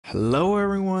Hello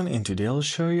everyone, and today I'll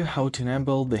show you how to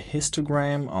enable the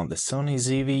histogram on the Sony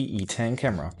ZV-E10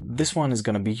 camera. This one is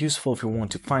going to be useful if you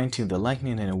want to fine-tune the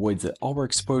lighting and avoid the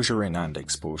overexposure and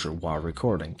underexposure while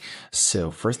recording.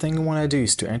 So first thing you want to do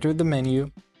is to enter the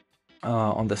menu.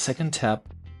 On the second tab,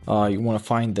 you want to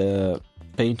find the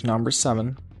page number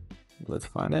 7. Let's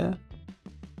find it.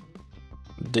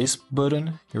 This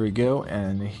button, here we go,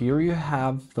 and here you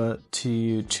have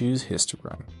to choose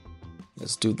histogram.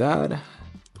 Let's do that.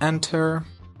 Enter.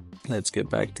 Let's get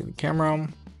back to the camera,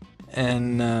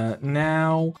 and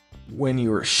now when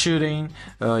you're shooting,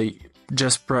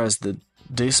 just press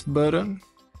this button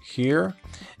here,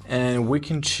 and we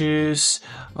can choose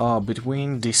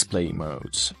between display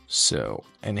modes. So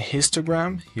in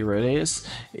histogram, here it is,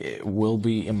 it will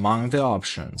be among the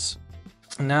options.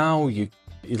 Now it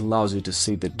allows you to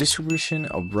see the distribution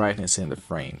of brightness in the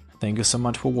frame. Thank you so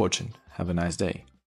much for watching. Have a nice day.